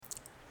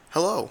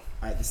Hello,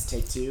 Alright, this is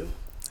take two.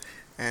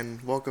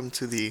 and welcome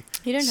to the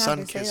You didn't have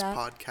to say Sunkist that.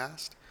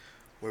 podcast,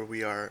 where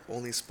we are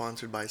only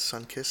sponsored by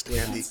Sunkist We're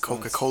and not the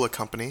sponsored. Coca-Cola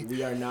Company.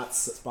 We are not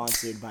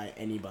sponsored by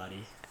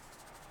anybody.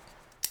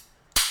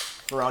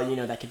 For all you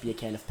know, that could be a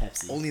can of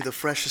Pepsi. Only the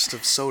freshest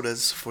of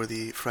sodas for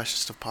the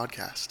freshest of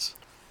podcasts.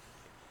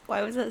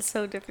 Why was that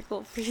so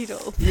difficult for you to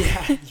open?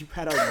 Yeah, you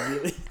had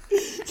a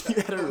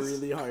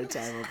really hard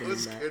time I opening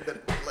was that. scared that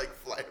it would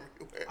fly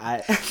everywhere.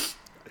 I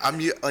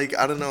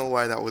I don't know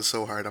why that was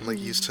so hard. I'm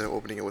used to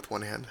opening it with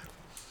one hand.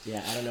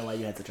 yeah, I don't know why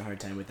you had such a hard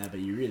time with that, but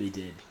you really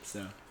did.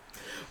 So,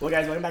 well,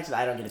 guys, welcome back to the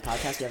I Don't Get It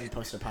podcast. We haven't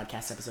posted a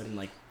podcast episode in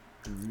like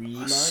 3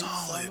 months.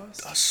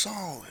 Almost. A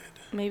solid.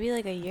 Maybe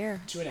like a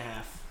year. 2.5.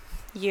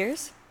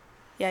 Years?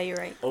 Yeah, you're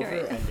right. You're Over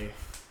or right.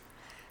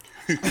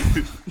 under?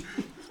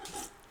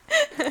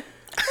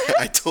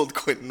 I told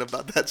Quentin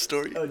about that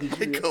story. Oh, did you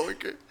My really?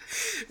 coworker.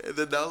 And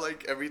then now,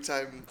 every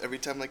time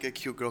like a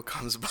cute girl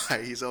comes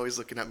by, he's always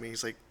looking at me.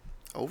 He's like,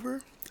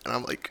 "Over?" And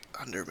I'm like,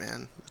 "Under,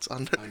 man. It's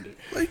under." Under.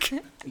 Like,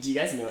 Do you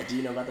guys know? Do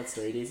you know about that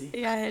story, Daisy?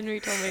 Yeah, Henry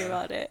told me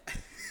about it.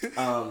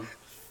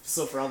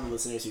 So for all the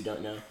listeners who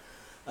don't know,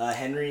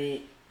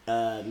 Henry,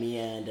 me,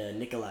 and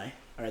Nikolai,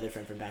 our other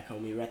friend from back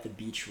home, we were at the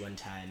beach one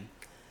time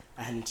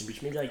at Huntington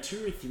Beach, maybe like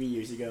 2 or 3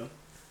 years ago.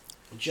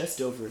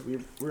 Just over. We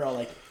were all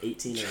like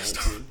 18 or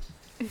 19.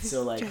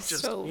 So like,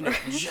 Just you know, over.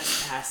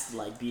 just past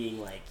like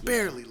being like you know,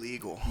 barely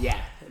legal.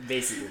 yeah,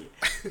 basically.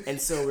 And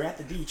so we're at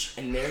the beach,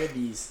 and there are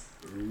these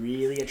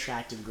really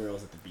attractive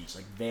girls at the beach,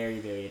 like very,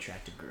 very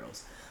attractive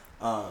girls.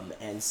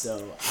 And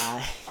so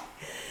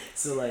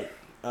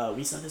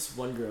we saw this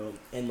one girl,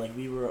 and like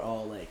we were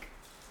all like,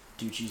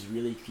 dude, she's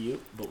really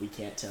cute, but we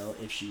can't tell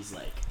if she's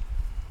like,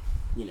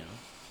 you know,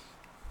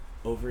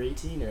 over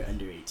 18 or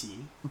under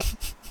 18.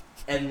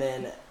 And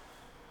then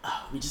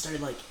we just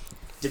started like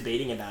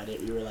debating about it.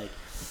 We were like,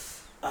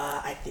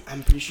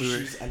 I'm pretty sure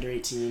she's under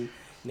 18.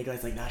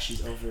 Nikolai's like, nah,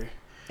 she's over.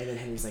 And then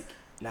Henry's like,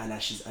 nah,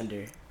 she's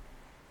under.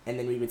 And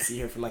then we would see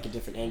her from like a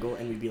different angle,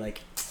 and we'd be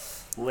like,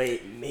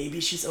 wait, maybe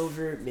she's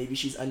over, maybe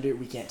she's under.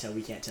 We can't tell.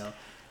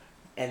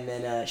 And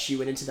then she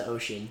went into the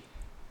ocean,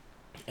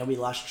 and we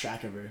lost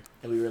track of her.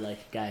 And we were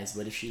like, guys,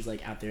 what if she's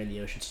like out there in the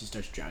ocean, she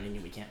starts drowning,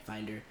 and we can't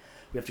find her?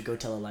 We have to go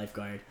tell a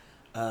lifeguard.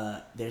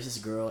 There's this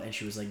girl, and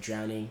she was like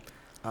drowning,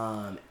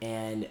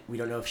 and we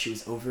don't know if she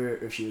was over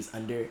or if she was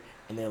under.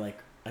 And they're like,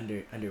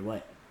 under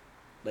what?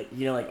 Like,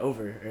 you know, like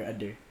over or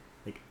under,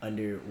 like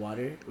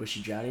underwater. Was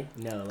she drowning?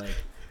 No, like.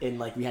 And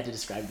like we had to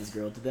describe this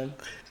girl to them,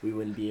 we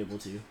wouldn't be able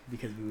to,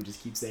 because we would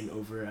just keep saying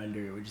over or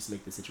under. It would just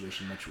make the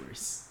situation much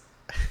worse.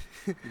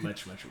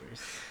 much worse.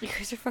 You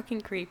guys are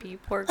fucking creepy.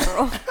 Poor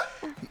girl.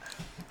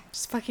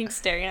 Just fucking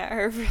staring at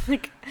her for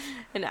like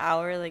an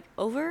hour, like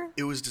over?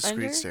 It was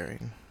discreet Under?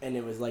 staring. And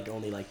it was like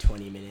only like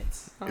 20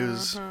 minutes. It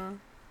was. Uh-huh.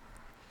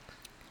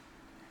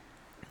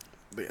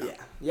 But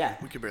Yeah.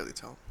 we could barely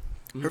tell.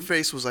 Mhm. Her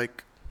face was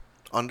like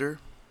under,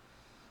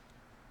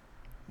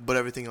 but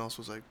everything else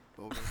was like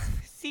over.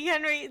 See,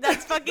 Henry,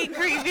 that's fucking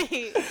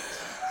creepy.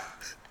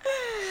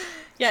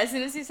 Yeah, as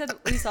soon as you said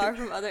we saw her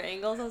from other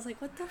angles, I was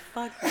like, what the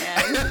fuck,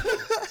 man?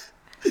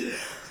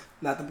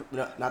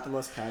 Not the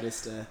most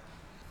proudest. I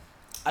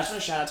just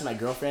want to shout out to my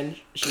girlfriend,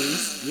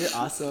 Sharice. You're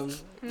awesome.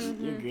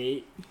 You're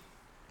great.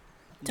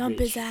 Dump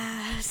Great. his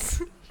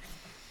ass.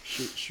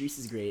 Sharice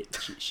is great.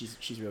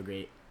 She's real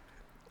great.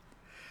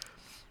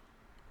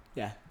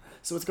 Yeah.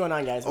 So what's going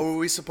on, guys? Oh, were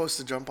we supposed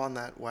to jump on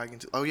that wagon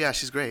too? Oh yeah,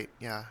 she's great.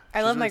 Yeah. I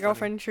She's love my really funny.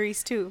 girlfriend,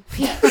 Therese, too.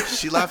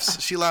 She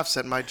laughs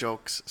at my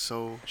jokes,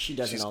 so She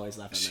doesn't she's- always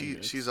laugh at my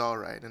jokes. She's all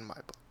right in my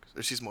book.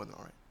 Or she's more than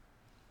all right.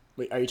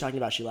 Wait, are you talking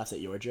about she laughs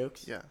at your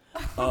jokes? Yeah.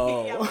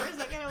 Oh. Yeah, for a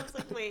second I was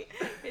like, wait,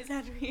 is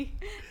Henry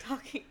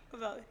talking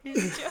about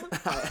his joke?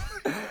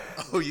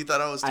 Oh, you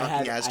thought I was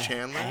talking as I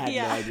Chandler? had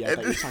Yeah. no idea. I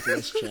thought you were talking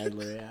as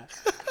Chandler, yeah.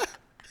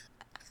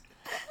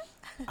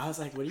 I was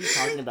like, what are you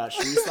talking about?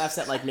 She laughs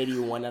at like maybe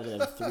one out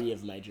of 3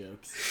 of my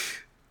jokes.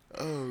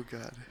 Oh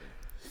God.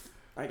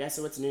 Alright, guys,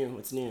 so what's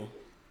new?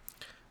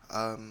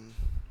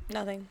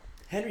 Nothing.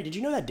 Henry, did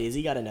you know that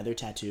Daisy got another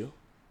tattoo?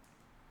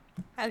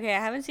 Okay, I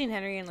haven't seen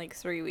Henry in like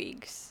 3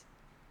 weeks.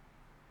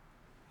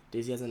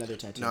 Daisy has another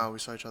tattoo. No, we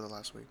saw each other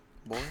last week.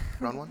 Boy,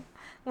 round one.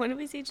 When did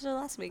we see each other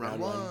last week? Round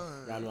one.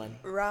 Round one.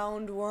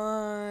 Round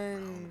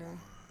one.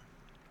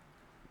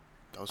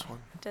 That was fun.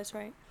 That's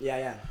right.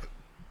 Yeah.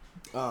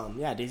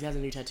 Yeah, Daisy has a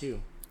new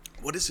tattoo.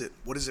 What is it?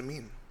 What does it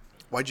mean?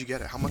 Why'd you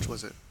get it? How much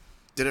was it?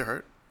 Did it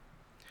hurt?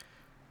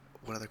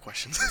 What other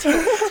questions?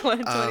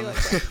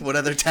 What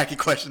other tacky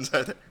questions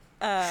are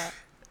there?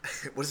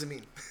 What does it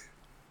mean?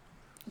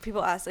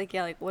 People ask like,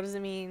 yeah, like, what does it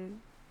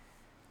mean?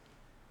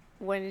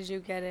 When did you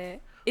get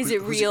it? Is Who-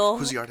 it real?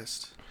 Who's the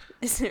artist?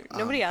 Is it?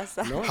 Nobody asks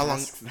that. no one How long?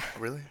 asks that.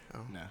 Really? Oh.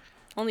 No.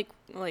 Only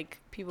like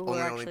people who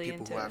are actually people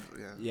into who have.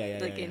 Yeah. Yeah.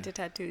 like into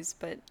tattoos,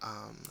 but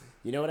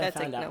You know what That's,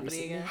 I found like, out nobody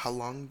recently? again. How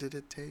long did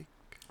it take?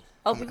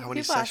 oh, How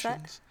many people ask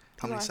that. sessions? How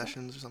People many ask that.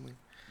 sessions or something?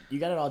 You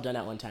got it all done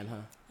at one time, huh?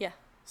 Yeah.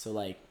 So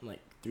like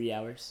 3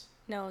 hours?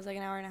 No, it was like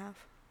an hour and a half.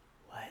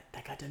 What?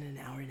 That got done in an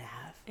hour and a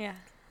half? Yeah.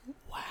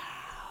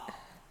 Wow.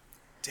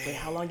 Damn. Wait,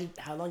 how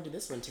long did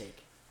this one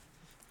take?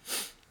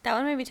 That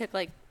one maybe took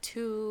like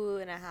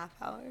 2.5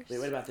 hours. Wait,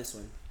 what about this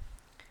one?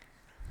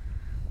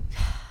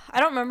 I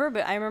don't remember,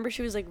 but I remember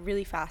she was like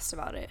really fast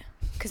about it.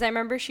 Because I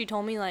remember she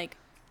told me like,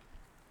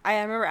 I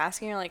remember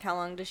asking her like how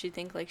long does she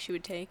think like she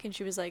would take, and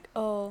she was like,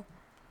 oh,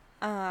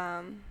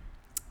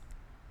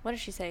 what did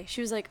she say?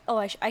 She was like, oh,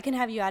 I can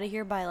have you out of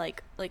here by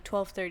like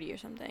 12:30 or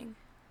something,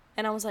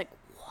 and I was like,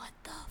 what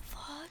the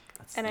fuck?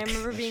 And I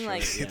remember being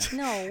like,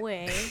 no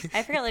way.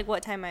 I forgot like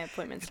what time my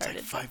appointment started.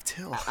 It's like 5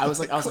 till. I was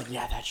like,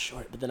 yeah, that's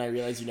short. But then I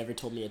realized you never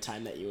told me a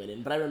time that you went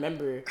in. But I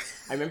remember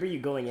you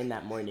going in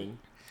that morning.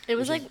 It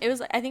was I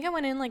think I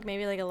went in like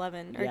maybe like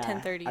 11 or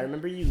 10:30. I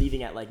remember you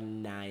leaving at like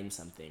 9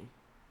 something.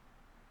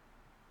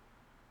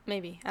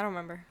 Maybe. I don't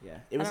remember. Yeah.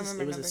 It was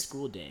a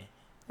school day.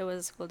 It was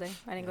a school day.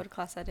 I didn't go to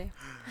class that day.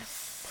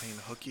 Playing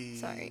hooky.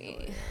 Sorry.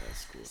 Oh, yeah,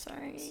 school.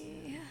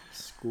 Sorry.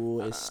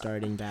 School is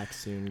starting back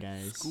soon,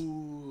 guys.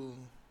 School.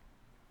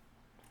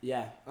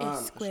 Yeah.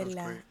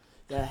 Escuela.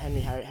 Yeah,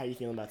 Henry, how are you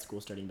feeling about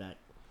school starting back?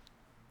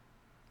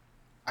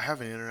 I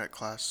have an internet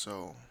class,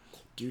 so.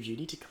 Dude, you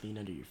need to clean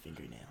under your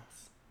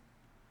fingernails.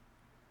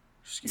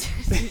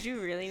 Did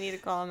you really need to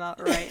call him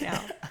out right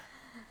now?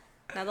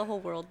 Now the whole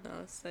world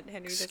knows that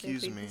Henry doesn't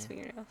clean his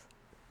fingernails.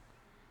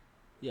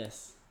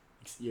 Yes.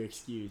 You're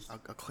excused. I'll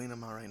clean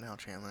them out right now,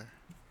 Chandler.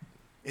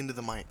 Into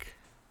the mic.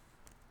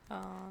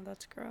 Oh,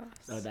 that's gross.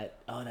 Oh,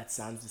 that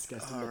sounds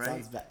disgusting. All that right.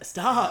 sounds bad.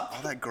 Stop.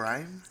 All that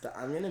grime.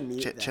 I'm gonna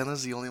mute that.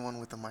 Chandler's the only one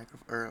with the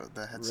or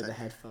the headset. With the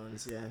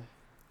headphones, yeah.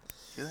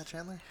 Hear that,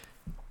 Chandler?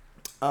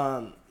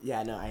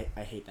 Yeah, no,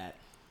 I hate that.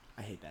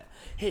 I hate that.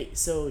 Hey,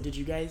 so did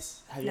you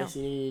guys have you guys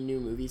seen any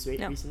new movies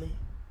recently?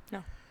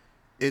 No.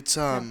 It's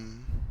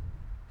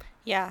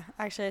Yeah,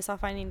 actually, I saw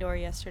Finding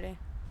Dory yesterday.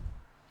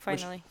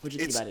 Finally. What'd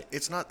you think about it?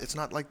 It's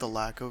not like the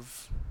lack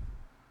of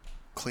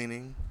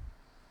cleaning.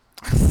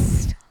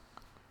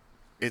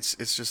 It's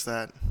just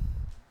that.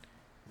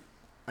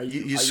 Are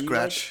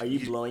you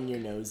blowing your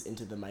nose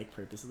into the mic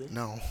purposely?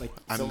 No, like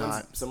I'm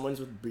not. Someone's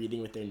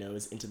breathing with their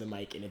nose into the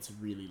mic and it's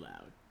really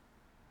loud.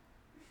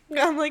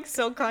 I'm like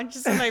so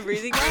conscious of my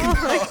breathing now.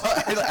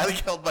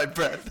 I held my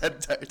breath that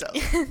entire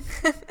time.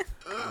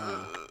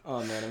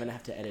 Oh man, I'm gonna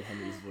have to edit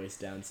Henry's voice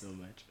down so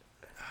much.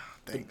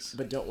 Thanks.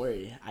 But don't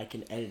worry, I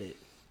can edit it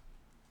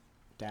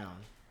down.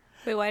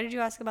 Wait, why did you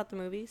ask about the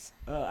movies?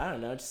 Oh, I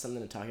don't know, just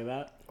something to talk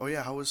about. Oh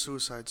yeah, how was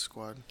Suicide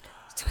Squad?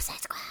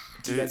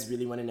 Do you guys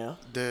really want to know?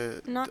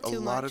 Not too a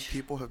lot much. of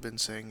people have been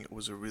saying it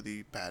was a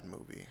really bad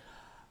movie.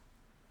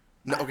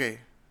 No, okay,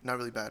 not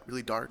really bad.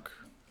 Really dark.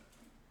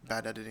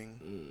 Bad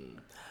editing.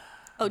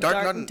 Oh,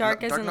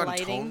 dark as in not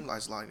lighting. Tone,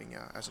 as lighting,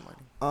 yeah, as in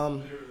lighting.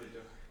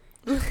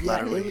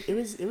 Yeah,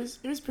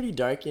 it was pretty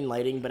dark in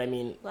lighting, but I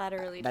mean,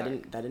 Laterally that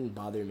dark. didn't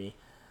bother me.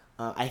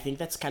 I think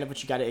that's kind of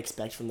what you got to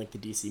expect from like the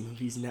DC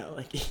movies now.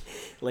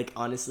 Like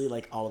honestly,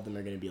 like all of them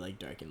are gonna be like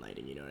dark in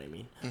lighting. You know what I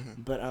mean?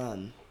 Mm-hmm. But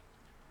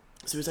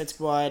Suicide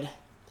Squad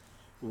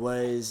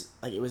was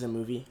like, it was a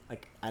movie.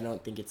 Like I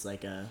don't think it's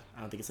like an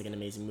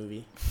amazing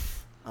movie.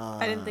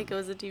 I didn't think it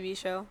was a TV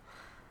show.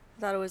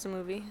 I thought it was a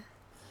movie.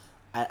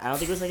 I don't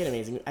think it was like an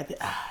amazing. I think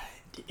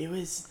it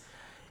was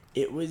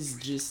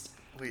just.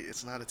 Wait,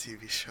 it's not a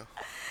TV show.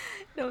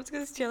 No, it's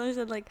because Chandler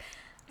said like,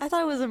 I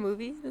thought it was a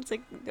movie. It's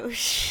like, no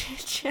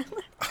shit,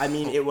 Chandler. I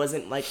mean, it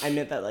wasn't like, I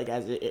meant that like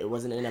as it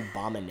wasn't an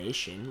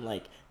abomination,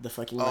 like the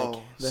fucking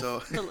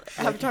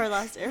Avatar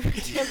Last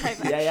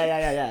Airbender.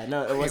 Yeah.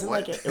 No, it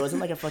wasn't it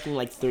wasn't like a fucking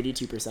like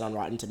 32% on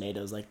Rotten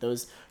Tomatoes. Like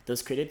those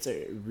critics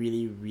are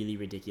really, really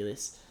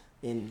ridiculous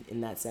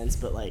in that sense.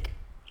 But like,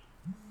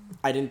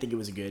 I didn't think it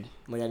was good.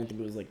 Like I didn't think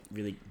it was like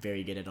really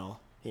very good at all.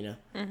 You know,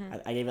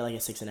 I gave it like a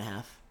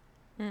 6.5.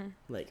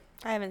 Like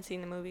I haven't seen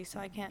the movie, so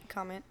I can't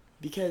comment.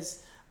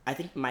 Because I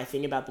think my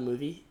thing about the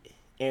movie,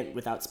 and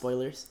without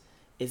spoilers,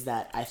 is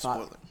that I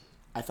thought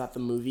the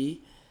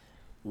movie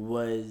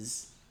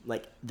was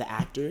like the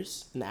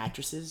actors and the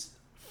actresses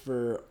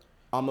for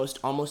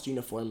almost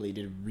uniformly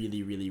did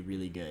really, really,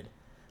 really good.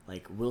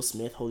 Like Will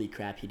Smith, holy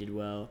crap, he did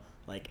well.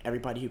 Like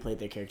everybody who played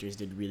their characters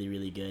did really,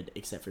 really good,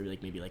 except for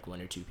like maybe like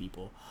 1 or 2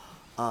 people.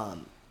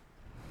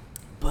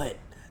 But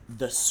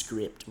the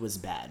script was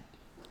bad.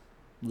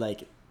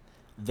 Like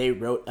they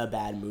wrote a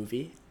bad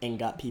movie and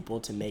got people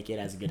to make it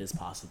as good as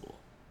possible.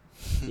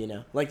 You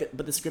know, like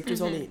but the script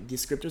was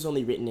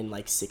only written in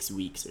like 6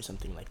 weeks or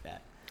something like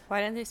that.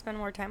 Why didn't they spend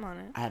more time on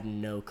it? I have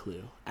no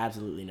clue.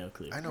 Absolutely no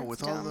clue. I know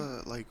with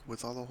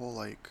all the whole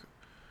like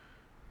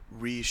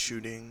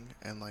reshooting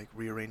and like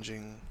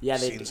rearranging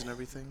scenes and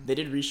everything. They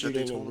did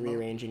reshooting and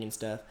rearranging and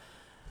stuff.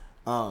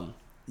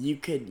 You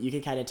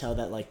could kind of tell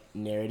that like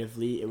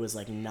narratively it was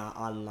like not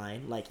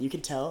online. Like you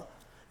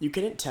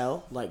couldn't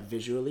tell like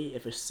visually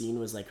if a scene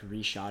was like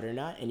reshot or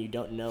not, and you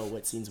don't know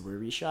what scenes were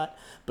reshot,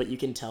 but you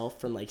can tell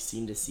from like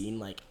scene to scene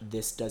like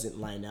this doesn't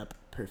line up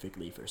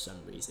perfectly for some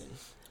reason.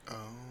 Oh.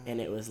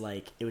 And it was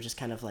just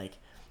kind of like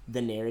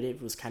the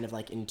narrative was kind of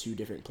like in 2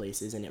 different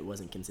places and it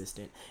wasn't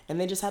consistent. And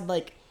they just had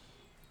like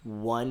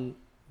one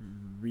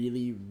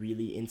really,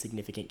 really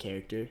insignificant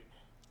character,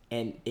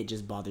 and it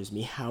just bothers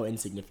me how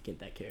insignificant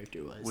that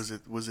character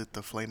was. Was it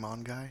the Flame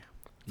On guy?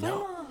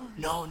 No.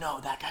 No,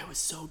 that guy was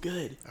so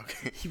good.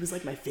 Okay. He was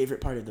like my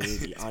favorite part of the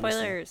movie, honestly.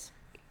 Spoilers.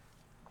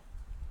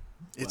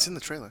 It's in the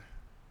trailer.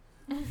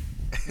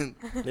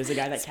 There's a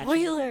guy that catches...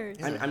 Spoilers.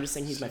 I'm just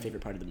saying he's my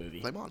favorite part of the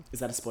movie. Blame on. Is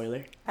that a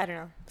spoiler? I don't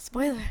know.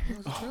 Spoiler.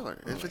 It's a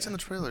trailer. If it's in the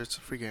trailer, it's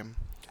a free game.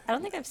 I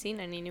don't think I've seen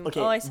any new.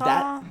 Okay, I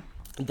saw.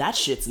 That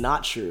shit's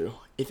not true.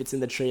 If it's in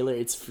the trailer,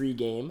 it's free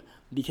game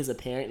because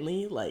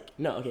apparently,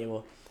 no, okay,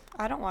 well,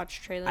 I don't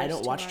watch trailers. I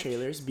don't watch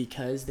trailers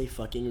because they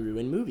fucking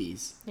ruin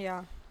movies.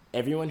 Yeah.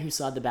 Everyone who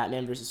saw the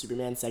Batman vs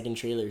Superman second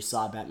trailer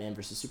saw Batman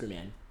vs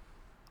Superman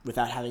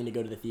without having to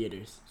go to the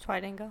theaters. That's why I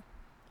didn't go.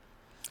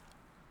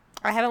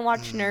 I haven't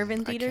watched Nerve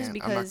in theaters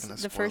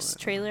because the first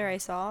trailer I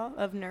saw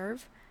of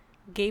Nerve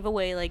gave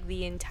away like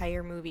the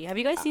entire movie. Have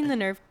you guys seen the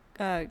Nerve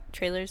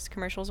trailers,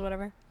 commercials,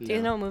 whatever? Do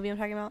you know what movie I'm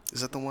talking about?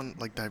 Is that the one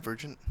like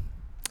Divergent?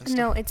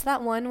 No, it's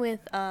that one with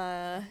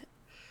what's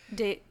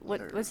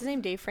his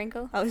name? Dave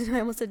Franco? I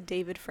almost said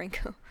David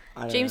Franco.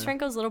 James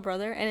Franco's little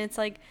brother, and it's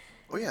like.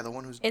 Oh yeah, the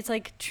one who's. It's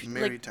like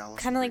married to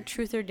Allison kind of Brie. like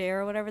Truth or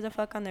Dare or whatever the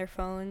fuck on their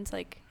phones.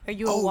 Like, are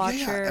you a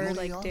watcher? Emily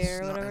Like Yost? Dare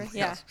or Not whatever. Emily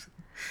Yeah. Yost.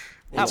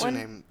 That What's one? her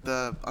name?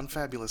 The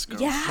Unfabulous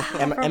girl. Yeah.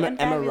 Emma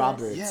Unfabulous.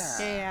 Roberts.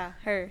 Yeah.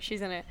 Her.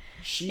 She's in it.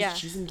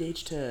 She's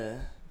engaged to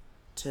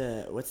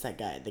what's that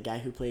guy? The guy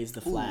who plays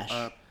the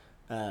Flash.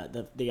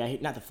 The guy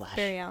who, not the Flash.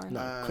 Barry Allen.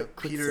 No,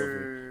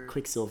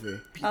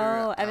 Quicksilver.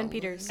 Evan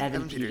Peters.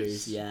 Evan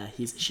Peters. Yeah,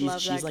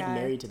 she's like guy.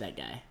 married to that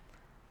guy.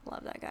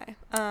 Love that guy.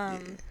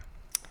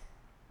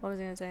 What was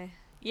I gonna say?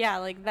 Yeah,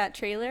 like that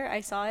trailer,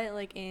 I saw it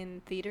like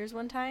in theaters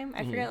one time.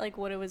 I forget like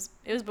what it was.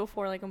 It was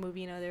before like a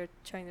movie, they were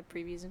showing the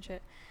previews and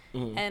shit.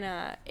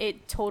 And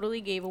it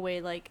totally gave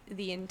away like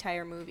the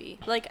entire movie.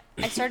 Like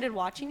I started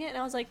watching it and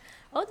I was like,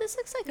 oh, this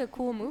looks like a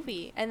cool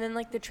movie. And then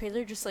like the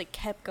trailer just like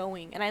kept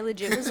going, and I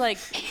legit was like,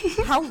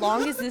 how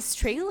long is this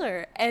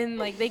trailer? And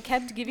like they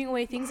kept giving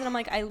away things, and I'm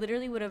like, I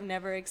literally would have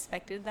never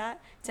expected that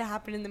to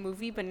happen in the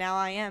movie, but now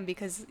I am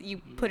because you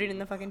put it in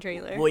the fucking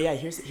trailer. Well, yeah,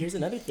 here's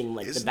another thing.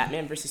 Like the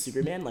Batman vs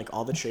Superman, like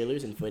all the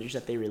trailers and footage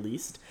that they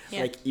released,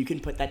 like you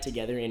can put that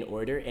together in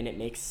order, and it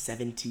makes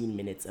 17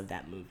 minutes of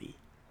that movie.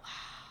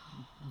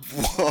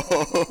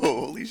 Whoa!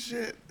 Holy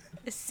shit!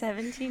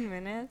 17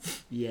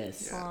 minutes.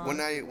 Yes. Yeah.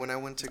 When I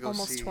went to go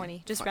almost see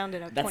 20. Just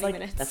rounded up. That's 20 like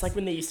minutes. that's like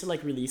when they used to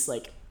like release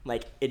like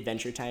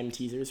Adventure Time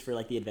teasers for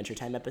like the Adventure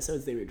Time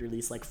episodes. They would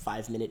release like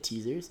 5-minute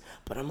teasers,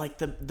 but I'm like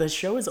the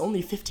show is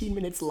only 15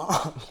 minutes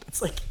long.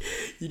 It's like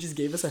you just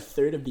gave us a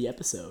third of the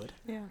episode.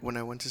 Yeah. When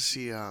I went to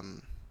see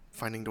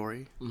Finding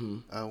Dory,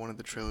 one of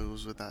the trailers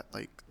was with that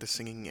like the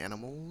singing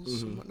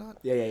animals and whatnot.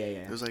 Yeah.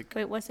 It was like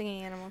Wait, what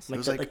singing animals? Like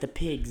was like the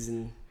pigs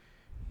and.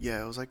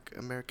 Yeah, it was like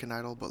American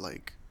Idol, but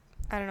like.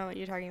 I don't know what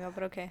you're talking about,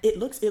 but okay. It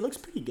looks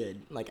pretty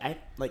good. Like I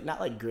like not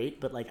like great,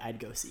 but like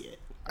I'd go see it.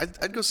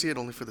 I'd go see it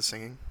only for the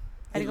singing.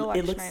 I'd go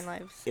watch 9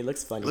 Lives. It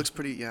looks funny. It looks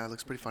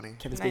pretty funny.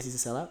 Kevin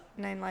Spacey's a sellout.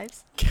 9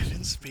 Lives.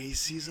 Kevin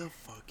Spacey's a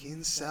fucking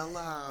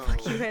sellout.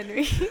 Fuck you,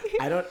 Henry.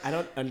 I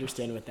don't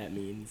understand what that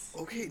means.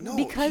 Okay, no,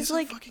 because he's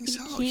like a fucking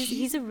sellout.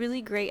 he's a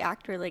really great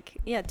actor. Like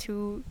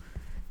two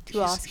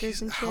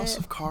Oscars and shit. House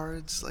of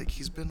Cards, like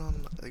he's been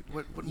on like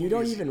what You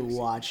don't even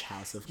watch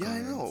House of Cards. Yeah,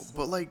 I know,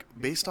 but like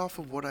based off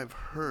of what I've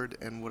heard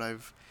and what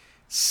I've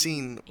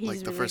seen, He's like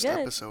the really first good.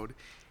 episode.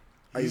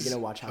 Are you gonna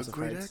watch House a of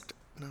great Cards? actor?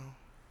 No,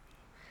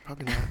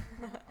 probably not.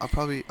 I'll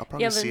probably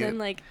Yeah, but see then it.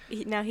 like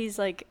now he's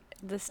like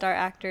the star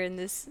actor in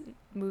this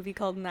movie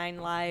called 9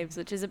 Lives,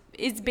 which is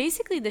it's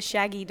basically the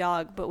Shaggy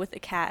Dog but with a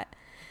cat.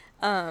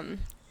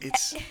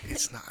 It's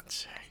not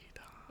Shaggy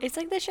Dog. It's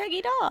like the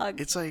Shaggy Dog.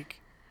 It's like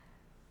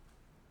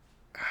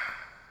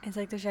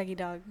the Shaggy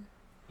Dog.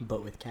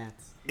 But with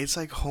cats. It's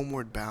like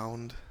Homeward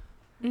Bound.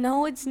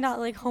 No, it's not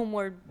like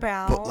Homeward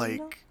Bound. But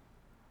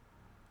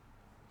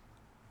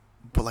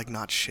like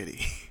not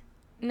shitty.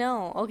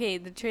 No, okay,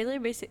 the trailer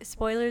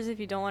spoilers if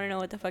you don't want to know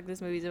what the fuck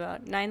this movie's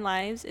about. 9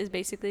 Lives is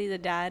basically the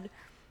dad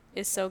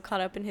is so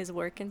caught up in his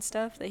work and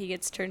stuff that he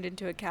gets turned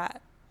into a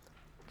cat.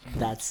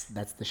 That's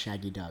the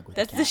Shaggy Dog with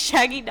That's a cat. the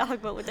Shaggy Dog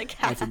but with a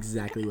cat. That's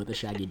exactly what the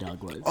Shaggy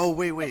Dog was. Oh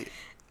wait.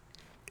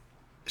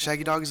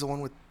 Shaggy Dog is the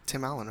one with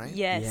Tim Allen, right?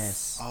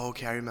 Yes. Oh,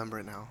 okay, I remember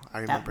it now.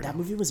 That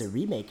movie was a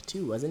remake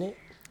too, wasn't it?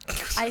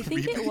 I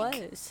think it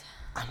was.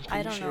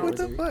 I don't know. What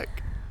the fuck?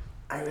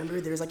 I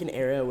remember there was like an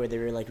era where they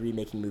were like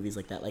remaking movies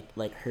like that,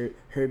 like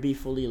Herbie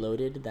Fully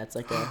Loaded. That's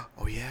like a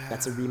oh yeah.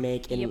 That's a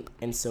remake,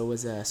 and so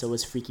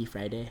was Freaky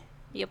Friday.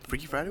 Yep.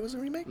 Freaky Friday was a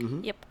remake.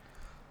 Mm-hmm. Yep.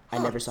 I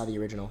never saw the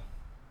original,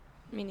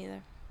 Me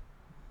neither.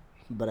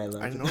 but I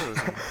loved. I didn't know it was.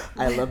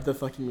 I love the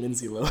fucking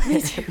Lindsay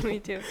Lohan. Me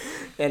too.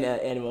 And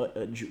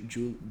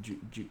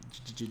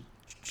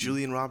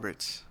Julian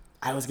Roberts.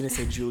 I was gonna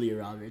say Julia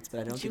Roberts, but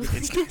I don't think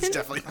It's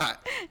definitely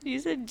not. You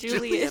said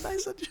Julian. Julian. I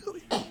said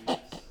Julian.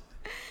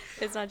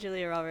 It's not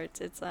Julia Roberts.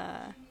 It's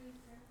yeah.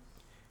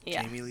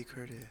 Jamie Lee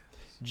Curtis.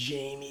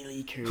 Jamie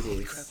Lee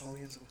Holy crap, Curtis.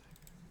 Holly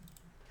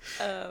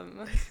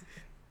and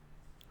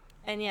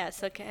And yeah,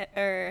 so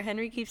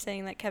Henry keeps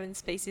saying that Kevin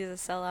Spacey is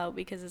a sellout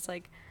because it's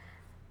like,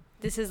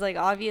 this is like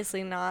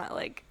obviously not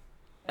like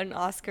an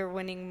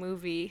Oscar-winning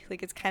movie.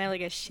 Like, it's kind of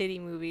like a shitty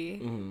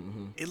movie.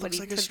 It looks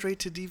like a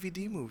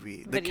straight-to-DVD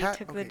movie. But he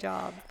took the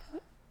job.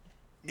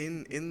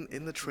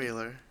 In the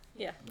trailer.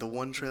 Yeah. The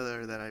one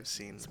trailer that I've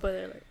seen.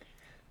 Spoiler alert.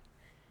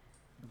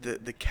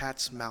 The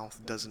cat's mouth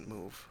doesn't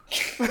move.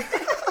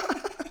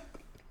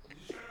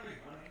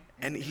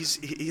 And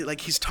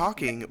he's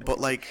talking, but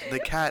like the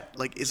cat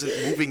like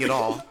isn't moving at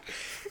all.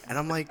 And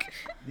I'm like,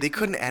 they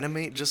couldn't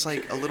animate just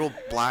like a little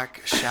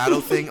black shadow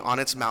thing on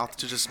its mouth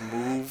to just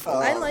move.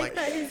 I like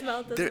that his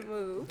mouth doesn't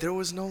move. There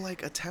was no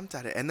like attempt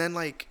at it. And then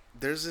like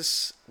there's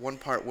this one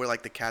part where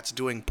like the cat's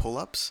doing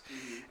pull-ups,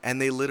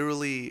 and they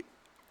literally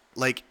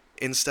like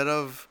instead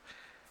of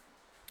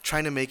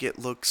trying to make it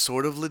look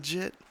sort of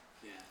legit,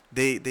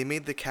 they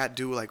made the cat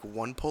do like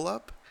one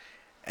pull-up,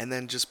 and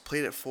then just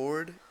played it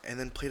forward, and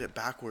then played it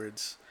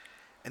backwards,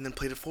 and then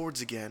played it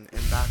forwards again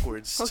and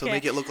backwards to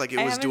make it look like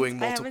it was doing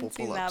multiple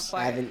pull-ups.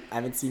 I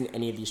haven't seen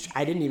any of these.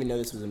 I didn't even know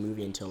this was a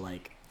movie until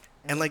like.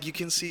 And like you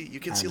can see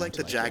like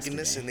the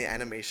jaggedness in the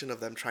animation of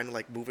them trying to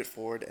like move it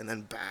forward and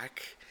then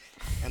back,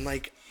 and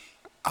like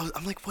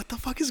I'm like, what the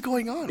fuck is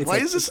going on? Why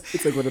is this?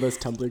 It's like one of those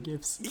Tumblr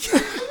gifs.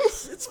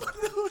 Yes, it's one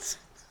of those.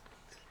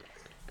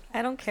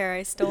 I don't care.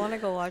 I still want to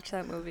go watch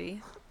that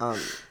movie.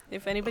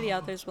 If anybody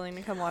out there is willing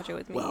to come watch it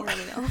with me, let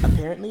me know.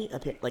 Apparently,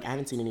 like I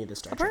haven't seen any of the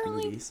Star Trek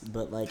movies,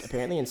 but like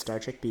apparently in Star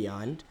Trek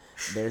Beyond,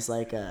 there's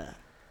like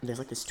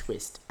this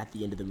twist at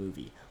the end of the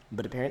movie.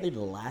 But apparently the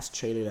last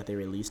trailer that they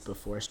released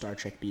before Star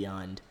Trek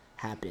Beyond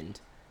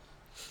happened,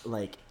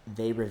 like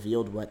they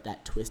revealed what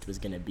that twist was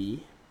gonna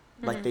be.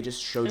 Like they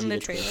just showed you the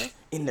trailer.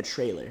 In the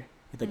trailer,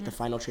 like the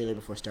final trailer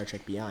before Star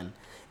Trek Beyond,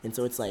 and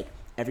so it's like.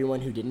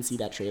 Everyone who didn't see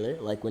that trailer,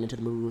 like, went into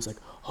the movie was like,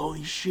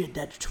 holy shit,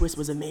 that twist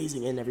was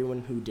amazing. And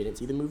everyone who didn't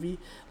see the movie,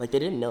 like, they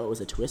didn't know it was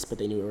a twist, but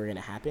they knew it were going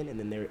to happen. And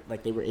then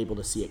they were able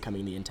to see it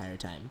coming the entire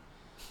time.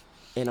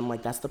 And I'm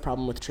like, that's the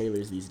problem with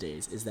trailers these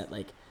days, is that,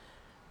 like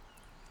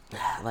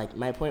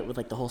my point with,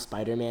 like, the whole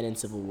Spider-Man and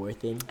Civil War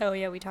thing. Oh,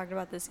 yeah, we talked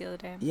about this the other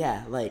day.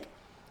 Yeah, like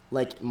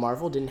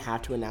Marvel didn't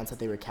have to announce that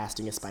they were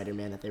casting a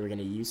Spider-Man, that they were going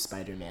to use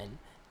Spider-Man.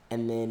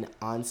 And then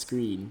on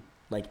screen,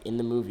 like, in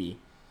the movie,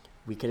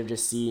 we could have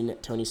just seen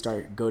Tony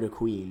Stark go to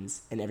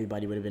Queens, and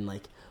everybody would have been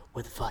like,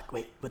 what the fuck?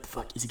 Wait, what the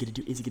fuck? Is he going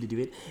to do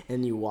it?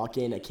 And you walk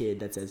in a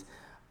kid that says,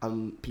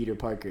 I'm Peter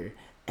Parker.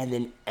 And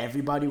then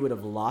everybody would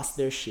have lost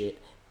their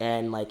shit,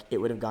 and, like, it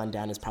would have gone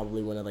down as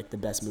probably one of, like, the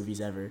best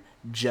movies ever,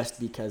 just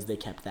because they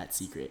kept that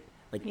secret.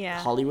 Like,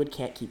 Hollywood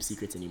can't keep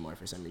secrets anymore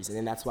for some reason,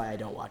 and that's why I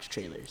don't watch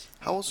trailers.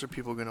 How else are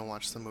people going to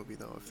watch the movie,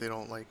 though, if they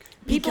don't, like...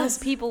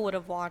 People would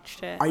have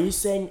watched it. Are you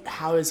saying,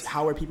 how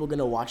are people going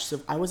to watch...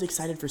 I was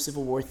excited for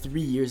Civil War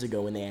 3 years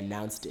ago when they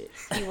announced it.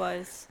 He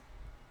was.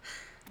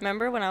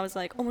 Remember when I was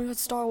like, oh my god,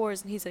 Star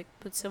Wars, and he's like,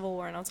 but Civil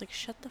War, and I was like,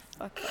 shut the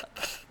fuck up.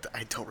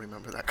 I don't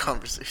remember that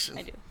conversation.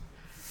 I do.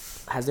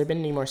 Has there been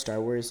any more Star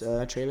Wars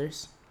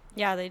trailers?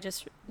 Yeah,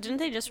 didn't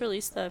they just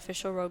release the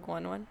official Rogue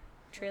One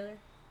trailer?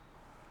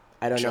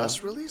 I don't know.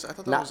 Just released? I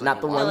thought that was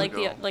not the one. Not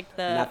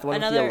the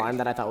one with the alarm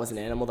that I thought was an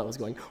animal that was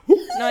going.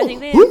 No, I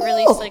think they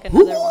released like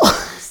another one.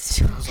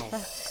 That was a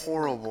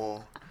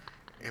horrible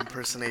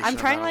impersonation. I'm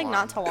trying like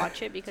not to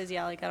watch it because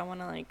like I don't want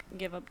to like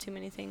give up too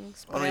many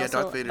things. But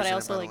Darth Vader's in it, I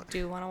also like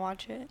do want to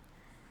watch it.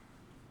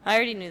 I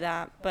already knew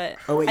that, but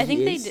wait, I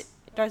think they did.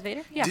 Darth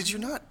Vader? Yeah. Did you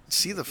not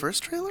see the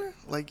first trailer?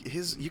 Like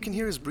you can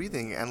hear his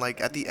breathing, and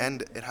like at the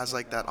end, it has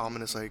like that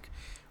ominous like.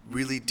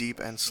 Really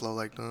deep and slow,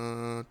 like.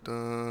 I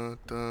don't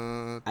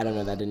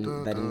know. That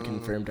didn't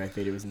confirm Darth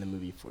Vader was in the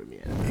movie for me.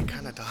 It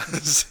kind of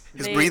does.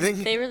 His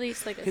breathing. They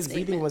released like his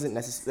statement. breathing wasn't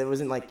necessary. It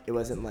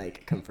wasn't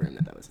like confirmed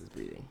that was his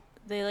breathing.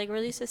 They like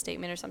released a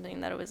statement or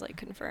something that it was like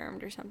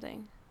confirmed or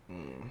something.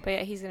 But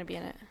yeah, he's gonna be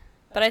in it.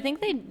 But I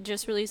think they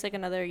just released like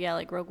another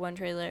like Rogue One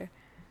trailer,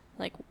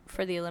 like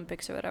for the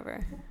Olympics or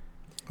whatever.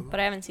 Ooh. But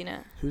I haven't seen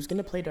it. Who's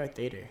gonna play Darth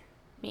Vader?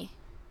 Me.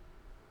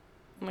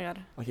 Oh my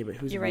god. Okay, but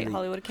who's You're right,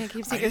 Hollywood can't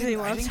keep secrets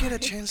anymore. I didn't get a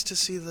chance to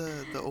see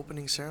the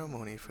opening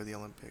ceremony for the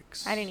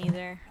Olympics. I didn't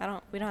either.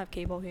 We don't have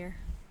cable here.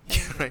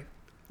 Right.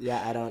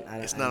 Yeah, I don't.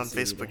 It's not on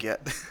Facebook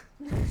yet.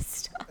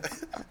 Stop.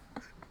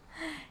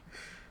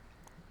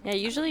 Yeah, I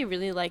usually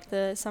really like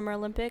the Summer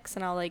Olympics,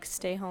 and I'll like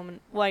stay home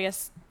I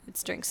guess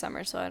it's during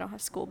summer, so I don't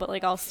have school, but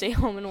like I'll stay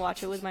home and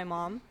watch it with my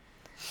mom,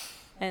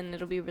 and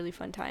it'll be a really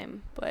fun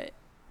time. But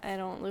I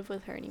don't live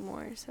with her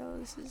anymore, so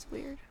this is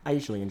weird. I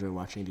usually enjoy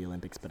watching the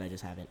Olympics, but I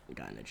just haven't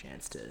gotten a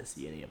chance to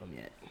see any of them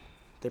yet.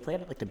 They play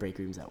at like the break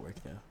rooms at work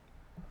though,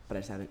 but I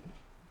just haven't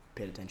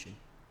paid attention.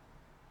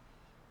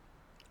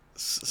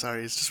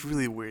 Sorry, it's just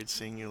really weird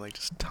seeing you like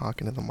just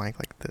talking to the mic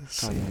like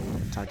this.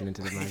 Talking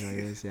into the mic like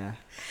this, yeah.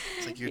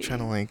 It's like you're trying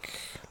to like.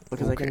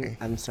 Because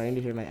I'm starting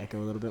to hear my echo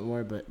a little bit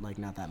more, but like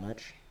not that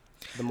much.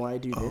 The more I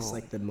do this,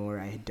 like the more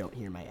I don't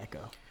hear my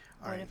echo.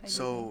 All right.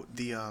 So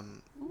the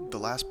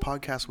last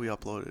podcast we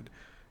uploaded,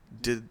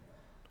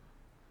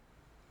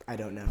 I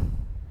don't know.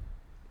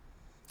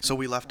 So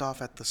we left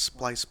off at the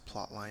Splice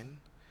plotline.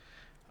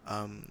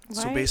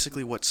 So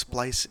basically, what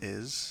Splice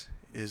is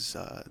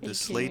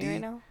this lady.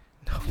 Right now?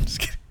 No, I'm just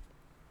kidding.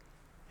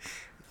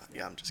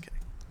 Yeah, I'm just kidding.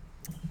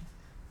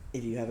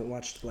 If you haven't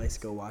watched Splice,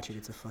 go watch it.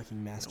 It's a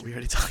fucking masterpiece. We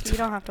already talked. You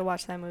don't have to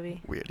watch that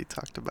movie. We already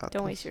talked about.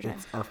 Don't waste your time.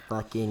 It's a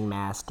fucking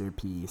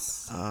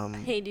masterpiece.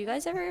 Hey, do you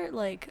guys ever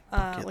like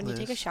when you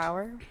take a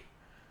shower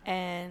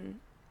and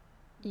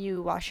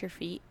you wash your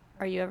feet?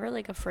 Are you ever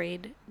like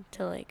afraid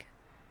to like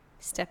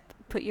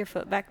put your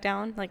foot back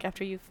down like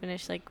after you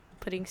finish like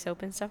putting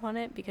soap and stuff on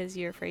it because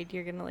you're afraid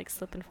you're gonna like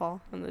slip and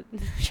fall in the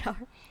shower?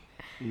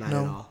 Not at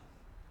all.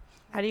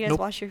 How do you guys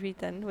wash your feet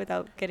then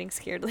without getting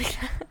scared like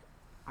that?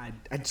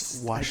 I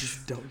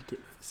just don't get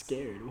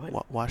scared.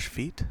 What? Wash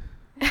feet?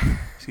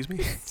 Excuse me?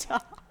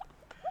 Stop.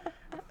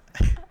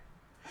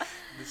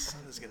 This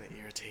sun is going to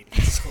irritate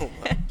me so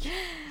much.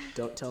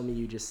 Don't tell me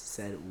you just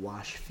said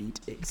wash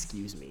feet,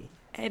 excuse me.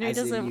 Henry As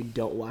in doesn't. you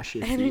don't wash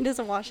your feet. Henry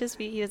doesn't wash his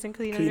feet. He doesn't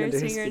clean under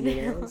his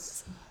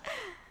fingernails.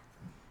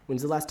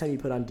 When's the last time you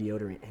put on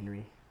deodorant,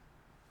 Henry?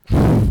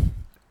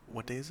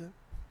 What day is it?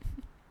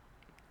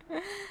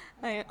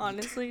 I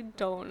honestly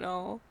don't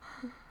know.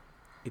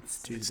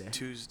 It's Tuesday. It's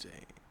Tuesday.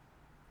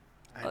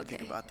 I had to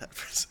think about that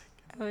for a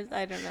second.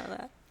 I don't know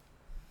that.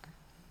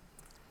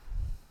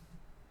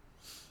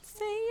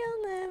 Say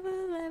you'll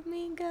never let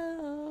me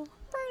go.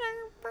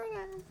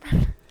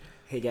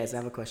 Hey guys, I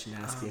have a question to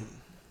ask you.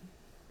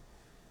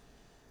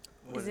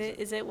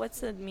 Is it what's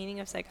the meaning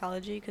of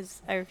psychology?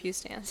 Because I refuse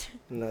to answer.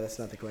 No, that's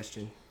not the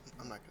question.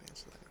 I'm not going to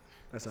answer that.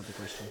 That's not the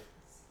question.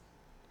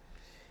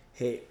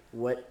 Hey,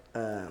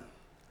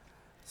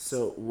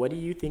 so what do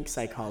you think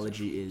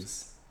psychology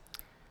is?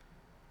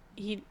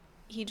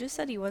 He just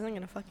said he wasn't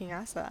gonna fucking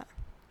ask that.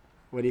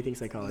 What do you think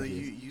psychology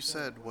is? You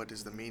said what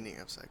is the meaning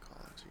of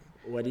psychology?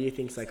 What do you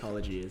think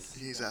psychology is?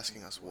 He's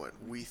asking us what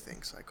we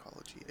think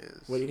psychology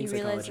is. What do you think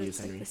psychology it's is,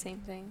 Henry? like the same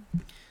thing.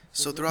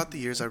 So throughout the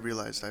years, I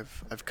realized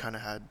I've kind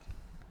of had.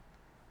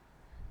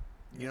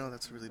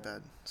 That's a really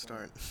bad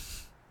start.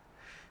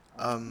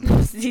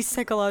 These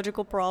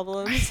psychological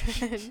problems.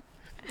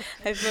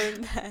 I've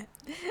learned that.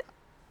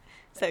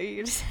 Is that what you're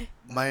gonna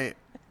say?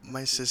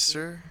 My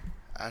sister,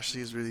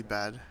 Ashley, is really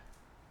bad,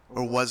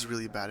 or was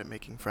really bad at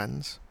making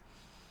friends.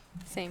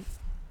 Same.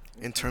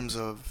 In terms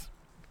of,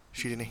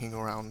 she didn't hang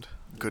around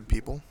good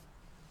people.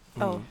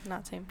 Oh,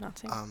 not same.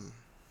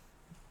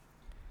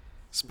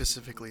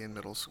 Specifically in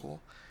middle school,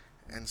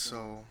 and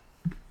so,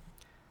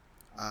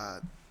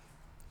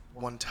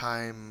 one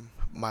time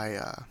my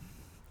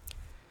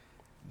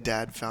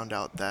dad found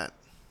out that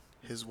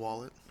his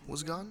wallet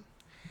was gone.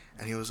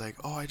 And he was like,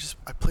 oh, I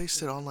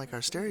placed it on like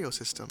our stereo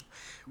system,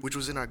 which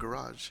was in our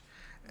garage.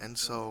 And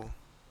so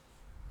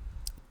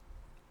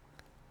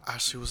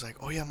Ashley was like,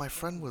 oh yeah, my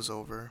friend was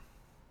over.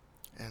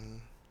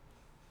 And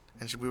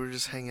we were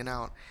just hanging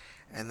out.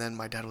 And then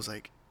my dad was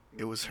like,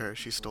 it was her,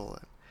 she stole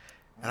it.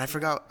 And I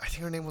forgot, I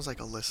think her name was like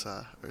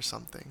Alyssa or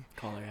something.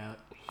 Call her out.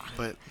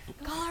 But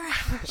Call her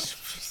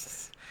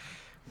out.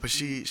 But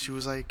she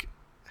was like,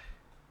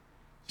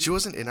 she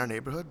wasn't in our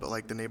neighborhood, but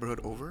like the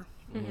neighborhood over.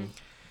 Mm-hmm.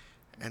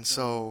 And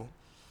so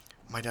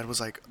my dad was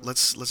like,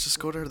 let's just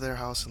go to their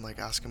house and like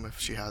ask him if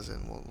she has it,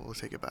 and we'll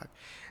take it back.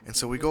 And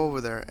so we go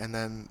over there, and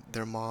then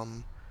their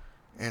mom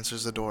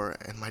answers the door,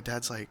 and my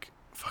dad's like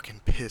fucking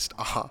pissed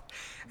off.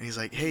 And he's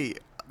like, hey,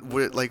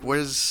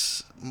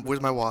 where's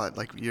my wallet?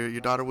 Like your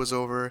daughter was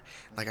over,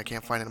 like I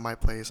can't find it in my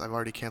place. I've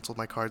already canceled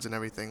my cards and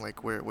everything.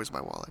 Like where's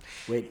my wallet?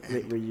 Wait,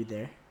 were you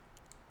there?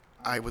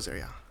 I was there,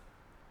 yeah.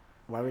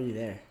 Why were you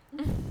there?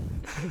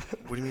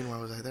 What do you mean, why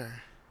was I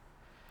there?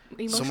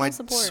 Emotional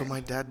support. So my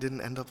dad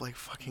didn't end up like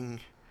fucking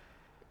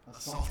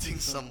assaulting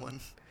someone.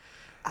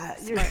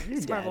 Your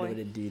Smart dad boy.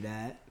 wouldn't do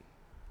that.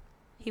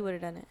 He would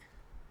have done it.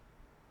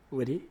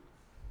 Would he?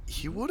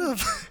 He would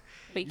have.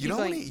 Wait, You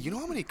know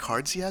how many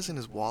cards he has in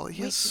his wallet?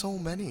 He has so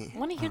many. I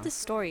want to hear the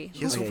story.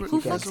 He has Okay, over, Who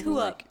he has fucks over who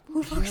like, up?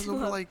 Who He fucks has who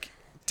over up? like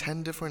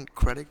 10 different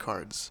credit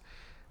cards,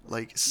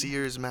 like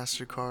Sears,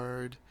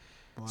 MasterCard,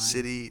 Why?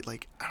 Citi.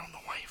 Like I don't know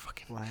why he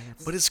fucking. Why?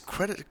 But his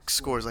credit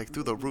score is like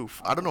through the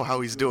roof. I don't know how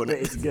he's doing Wait,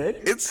 it. it's good?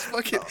 It's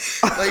fucking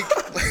like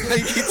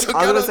he took.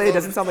 I was out gonna a say it loan.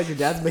 doesn't sound like your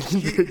dad's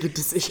making very good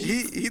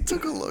decisions. He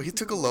took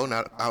a loan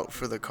out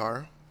for the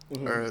car,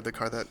 Mhm. or the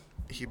car that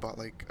he bought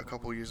like a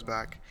couple years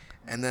back,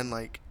 and then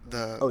like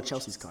the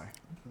Chelsea's car.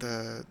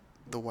 the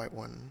white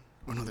one.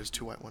 Oh no, there's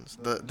two white ones.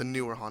 The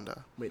newer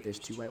Honda. Wait, there's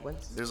two white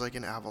ones? There's like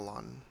an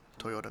Avalon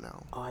Toyota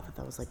now. Oh, I thought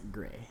that was like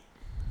gray.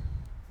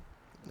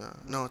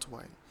 No, it's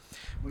white.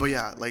 But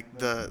yeah, like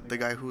the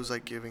guy who was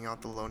like giving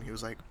out the loan, he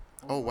was like,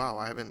 "Oh wow,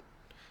 I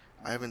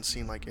haven't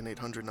seen like an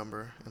 800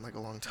 number in like a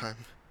long time."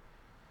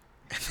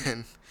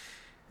 And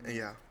then,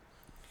 yeah.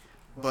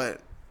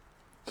 But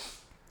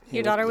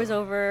Your daughter was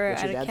over.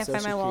 What's your I dad's can't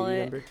find my social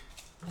security wallet. number?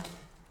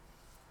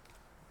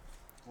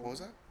 what was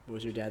that? What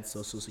was your dad's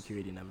social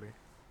security number?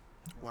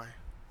 Why?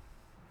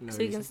 No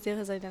So you can reason. steal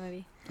his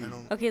identity. I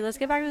don't. Okay, let's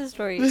get back to the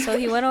story. So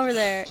he went over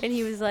there and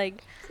he was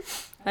like,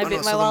 my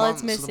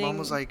wallet's missing. So the mom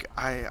was like,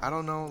 I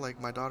don't know, like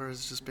my daughter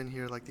has just been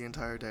here like the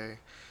entire day,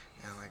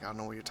 and like I don't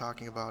know what you're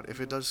talking about. If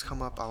it does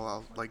come up,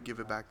 I'll like give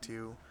it back to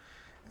you.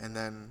 And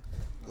then,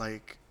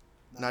 like,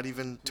 not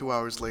even 2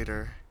 hours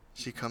later,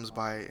 she comes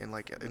by in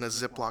a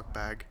Ziploc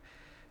bag,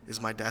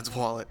 is my dad's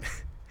wallet.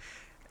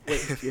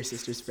 Wait, your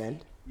sister's friend?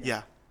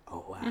 Yeah.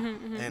 Oh wow.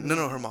 And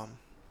no, her mom.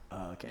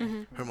 Oh,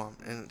 okay. Her mom,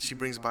 and she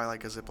brings by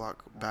like a Ziploc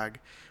bag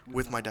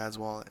with my dad's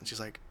wallet, and she's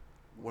like,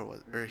 "Where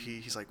was?" Or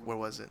he's like, "Where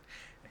was it?"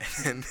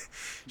 And then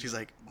she's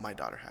like, "My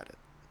daughter had it,"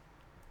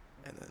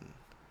 and then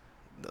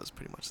that was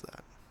pretty much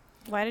that.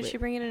 Why did she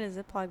bring it in a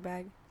Ziploc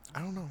bag? I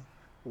don't know.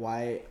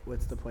 Why?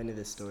 What's the point of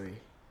this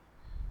story?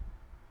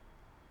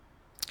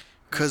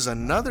 'Cause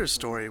another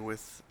story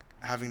with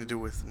having to do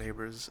with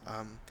neighbors.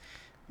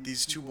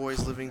 These two boys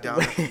living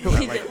down. At,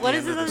 like, what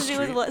does this have to do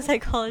with what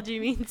psychology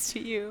means to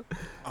you?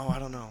 Oh, I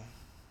don't know.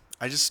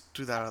 I just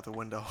threw that out the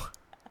window.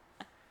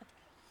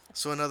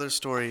 So another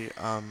story.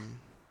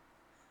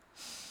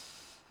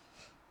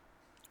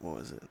 What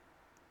was it?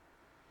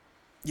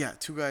 Yeah,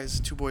 two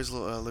boys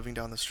living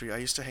down the street. I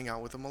used to hang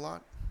out with them a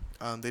lot.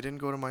 They didn't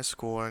go to my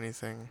school or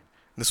anything.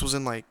 This was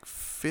in like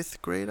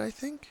 5th grade, I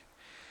think.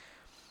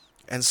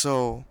 And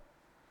so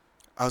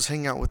I was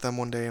hanging out with them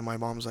one day, and my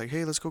mom's like,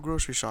 "Hey, let's go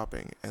grocery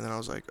shopping." And then I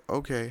was like,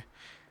 "Okay."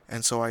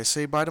 And so I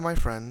say bye to my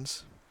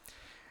friends,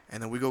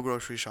 and then we go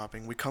grocery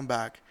shopping. We come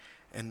back,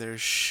 and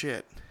there's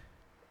shit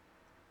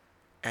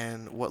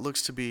and what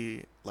looks to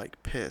be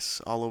like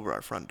piss all over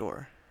our front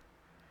door.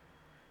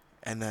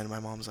 And then my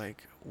mom's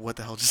like, "What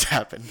the hell just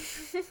happened?"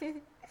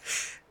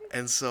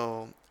 And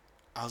so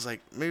I was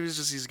like, maybe it's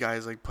just these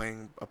guys like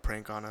playing a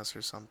prank on us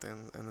or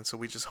something. And then so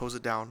we just hose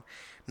it down.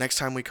 Next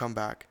time we come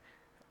back,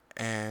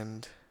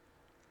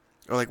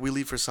 or like we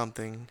leave for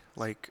something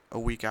like a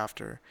week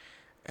after,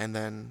 and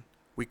then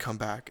we come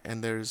back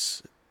and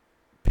there's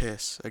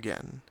piss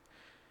again.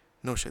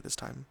 No shit this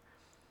time.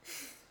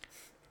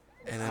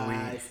 And then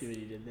I see what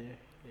you did there.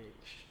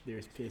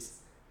 There's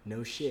piss.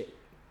 No shit.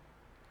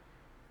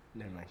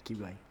 Never mind. Keep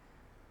going.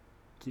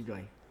 Keep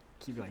going.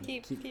 Keep going.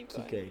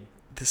 Keep going.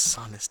 This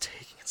sun is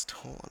taking its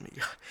toll on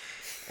me.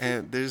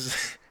 And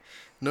there's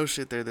no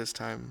shit there this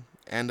time.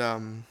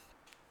 And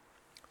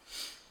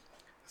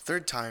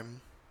third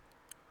time,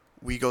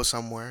 we go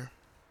somewhere,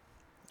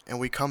 and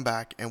we come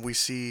back, and we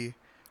see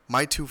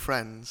my two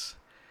friends,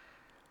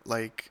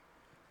 like,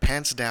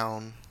 pants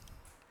down,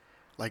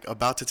 like,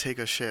 about to take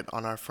a shit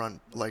on our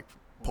front, like,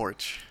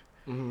 porch.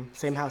 Mm-hmm.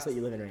 Same house that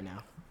you live in right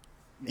now?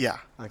 Yeah.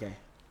 Okay.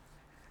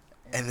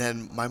 And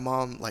then my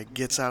mom, like,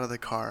 gets out of the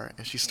car,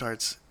 and she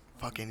starts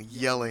fucking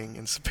yelling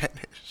in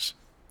Spanish.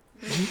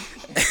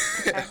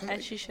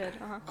 As she should.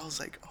 I was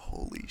like,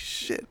 holy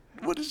shit,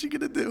 what is she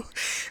gonna do?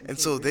 And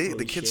so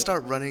the kids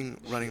start running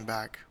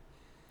back.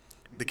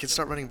 The kids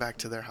start running back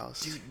to their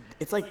house. Dude,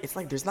 it's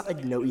like there's not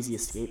like no easy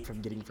escape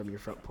from getting from your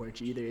front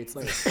porch either. It's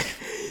like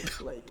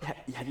like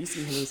have you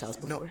seen Henry's house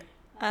before?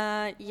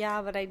 No.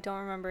 Yeah, but I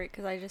don't remember it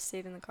because I just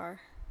stayed in the car.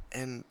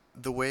 And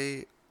the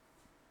way,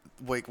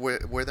 like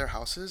where their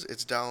house is,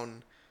 it's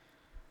down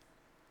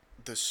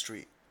the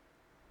street.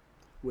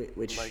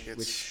 Which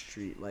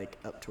street? Like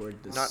up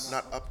toward the...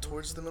 Not up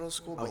towards the middle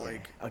school,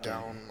 but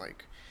down,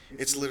 like...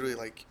 It's literally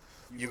like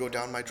you go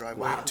down my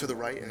driveway to the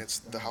right, and it's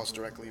the house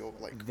directly over,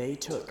 like... They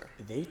took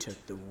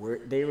the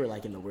worst... They were,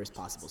 like, in the worst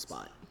possible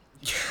spot.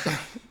 Yeah.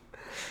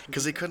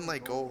 Because they couldn't,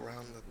 like, go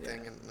around the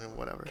thing and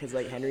whatever. Because,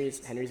 like,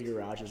 Henry's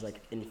garage is,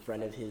 like, in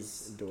front of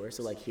his door.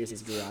 So, like, here's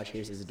his garage,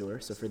 here's his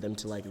door. So for them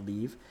to, like,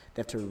 leave,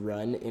 they have to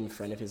run in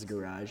front of his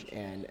garage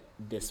and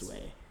this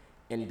way.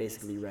 And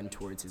basically run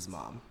towards his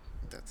mom.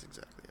 That's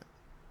exactly it.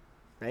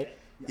 Right?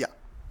 Yeah.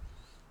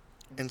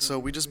 And so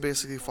we just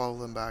basically follow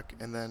them back,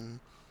 and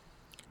then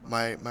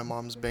my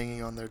mom's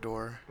banging on their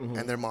door,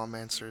 and their mom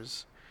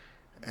answers,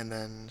 and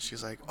then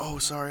she's like, "Oh,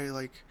 sorry,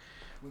 like,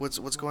 what's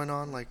going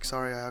on? Like,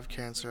 sorry, I have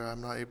cancer.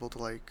 I'm not able to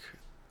like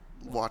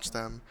watch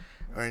them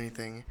or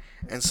anything."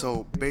 And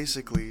so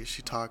basically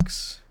she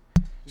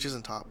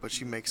doesn't talk, but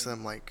she makes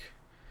them, like,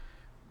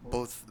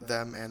 both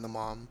them and the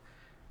mom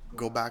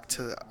go back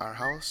to our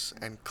house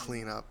and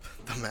clean up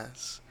the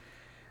mess.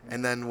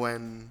 And then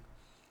when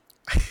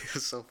it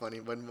was so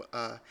funny when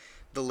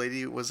the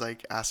lady was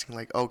like asking,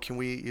 like, "Oh, can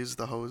we use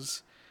the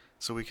hose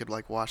so we could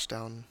like wash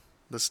down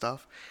the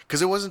stuff?"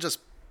 Because it wasn't just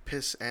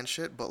piss and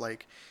shit, but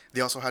like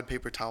they also had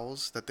paper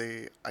towels that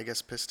they, I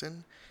guess, pissed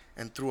in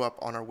and threw up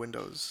on our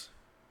windows.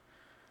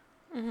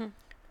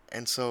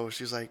 And so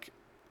she's like,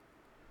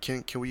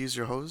 can we use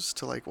your hose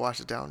to like wash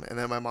it down? And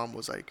then my mom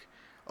was like,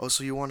 "Oh,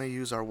 so you want to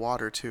use our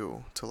water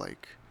too to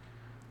like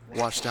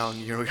wash down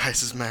your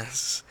guys'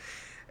 mess?"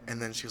 And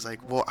then she was like,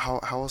 "Well, how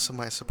else am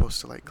I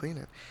supposed to like clean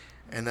it?"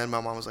 And then my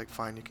mom was like,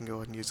 "Fine, you can go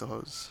ahead and use the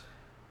hose."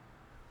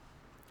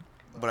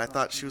 But I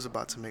thought she was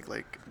about to make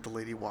like the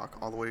lady walk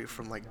all the way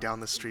from like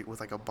down the street with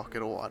like a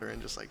bucket of water and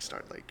just like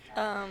start like.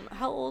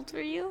 How old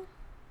were you?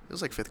 It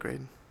was like 5th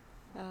grade.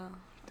 Oh.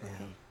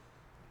 Damn.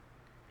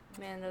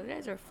 Man, those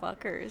guys are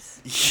fuckers.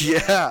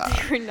 Yeah.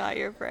 They were not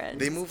your friends.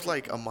 They moved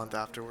like a month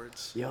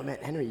afterwards. Yo, man,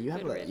 Henry, you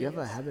have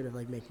a habit of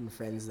like making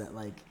friends that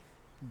like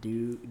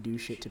do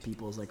shit to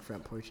people's like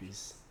front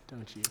porches,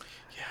 don't you?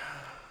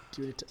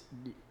 Yeah.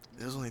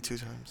 It was only 2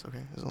 times, okay?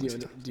 It was only 2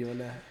 times. Do you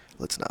wanna?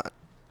 Let's not.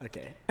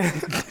 Okay.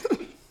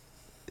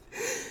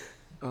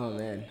 Oh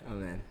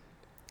man.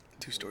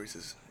 2 stories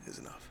is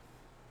enough.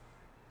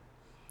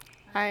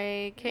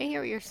 I can't hear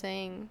what you're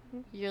saying.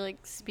 You're like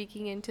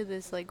speaking into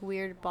this like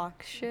weird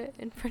box shit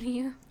in front of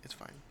you. It's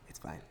fine. It's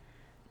fine.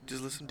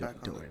 Just listen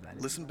Don't back. worry about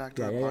it. Listen back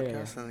to the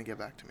podcast and then get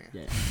back to me.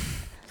 Yeah.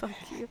 Fuck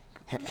you.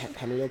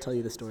 Henry will tell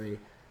you the story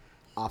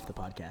off the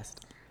podcast.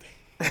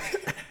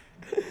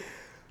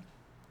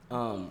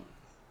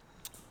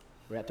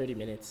 We're at 30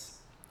 minutes.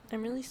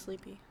 I'm really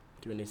sleepy.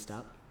 Do you want to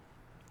stop?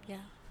 Yeah.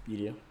 You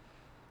do?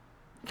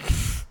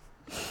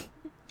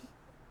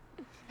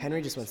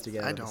 Henry just wants to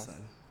get out of the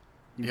sun.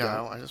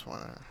 I just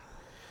want to.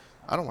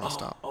 I don't want to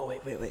stop. Oh,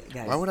 wait,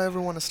 guys. Why would I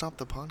ever want to stop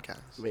the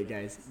podcast? Wait,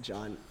 guys.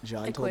 John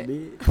I told quit.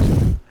 me.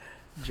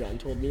 John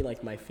told me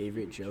like my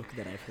favorite joke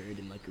that I've heard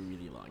in like a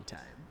really long time.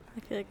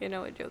 I feel like I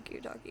know what joke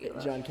you're talking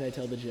about. John, can I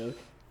tell the joke?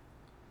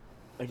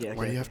 Okay.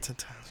 Why do you have to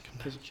tell?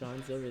 Because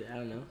John's over there. I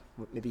don't know.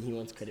 Maybe he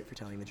wants credit for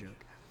telling the joke.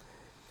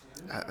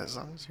 As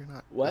long as you're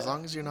not. What? As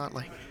long as you're not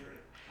like.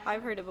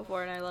 I've heard it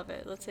before and I love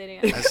it. Let's say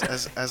it again.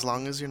 as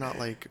long as you're not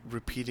like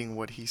repeating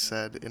what he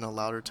said in a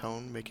louder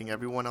tone, making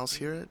everyone else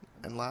hear it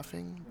and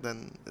laughing,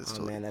 then it's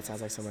Oh man, that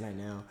sounds like someone I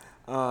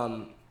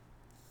know.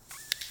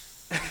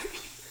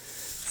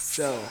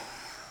 So,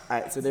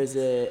 alright, so there's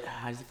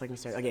how does it fucking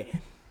start? Okay,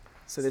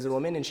 so there's a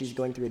woman and she's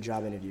going through a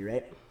job interview,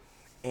 right?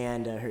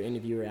 And her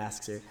interviewer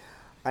asks her,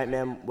 alright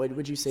ma'am, what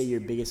would you say your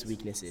biggest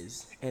weakness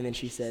is? And then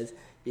she says,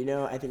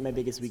 I think my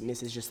biggest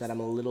weakness is just that I'm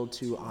a little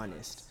too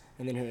honest.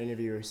 And then her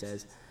interviewer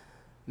says,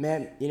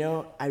 ma'am,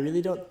 I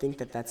really don't think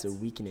that that's a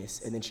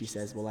weakness. And then she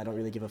says, well, I don't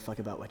really give a fuck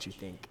about what you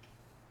think.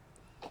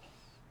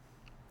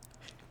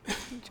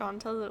 John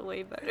tells it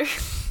way better.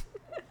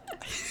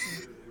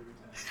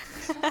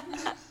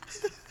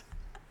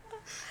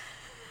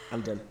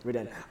 I'm done. We're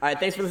done. All right,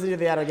 thanks for listening to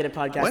the I Don't Get It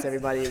podcast, What?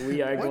 everybody.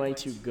 We are What? going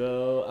to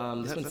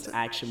go. This That's one's it?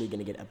 actually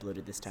going to get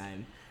uploaded this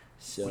time.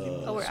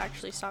 So. Oh, we're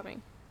actually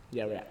stopping.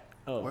 Yeah, we're at.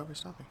 Oh, Why are we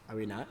stopping? are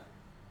we not?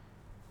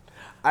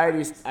 I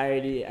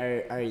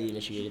already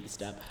initiated the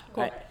step.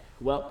 Cool. All right.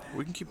 Well,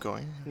 We can keep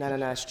going. no,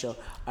 it's chill.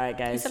 All right,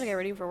 You guys. said to get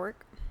ready for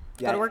work.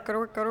 Yeah. Go to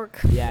work.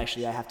 Yeah,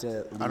 actually, I have to.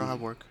 Leave. I don't have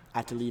work. I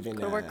have to leave in.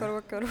 Go to work.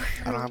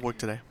 I don't have work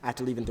today. I have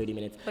to leave in 30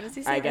 minutes. What does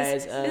he All say? right,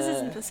 guys. This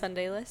isn't the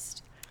Sunday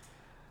list.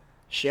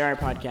 Share our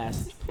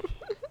podcast.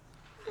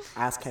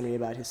 Ask Henry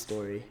about his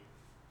story.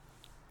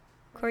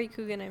 Corey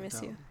Coogan, I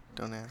miss you.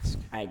 Don't ask.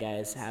 All right,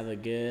 guys. Have a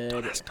good.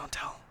 Don't ask. Don't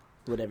tell.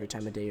 Whatever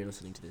time of day you're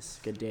listening to this.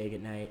 Good day,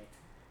 good night,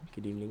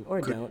 good evening, or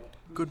don't.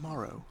 Good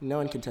morrow. No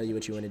one can tell you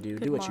what you want to do.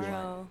 Do what you want.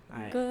 Tomorrow. All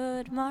right.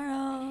 Good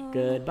morrow.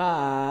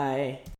 Goodbye.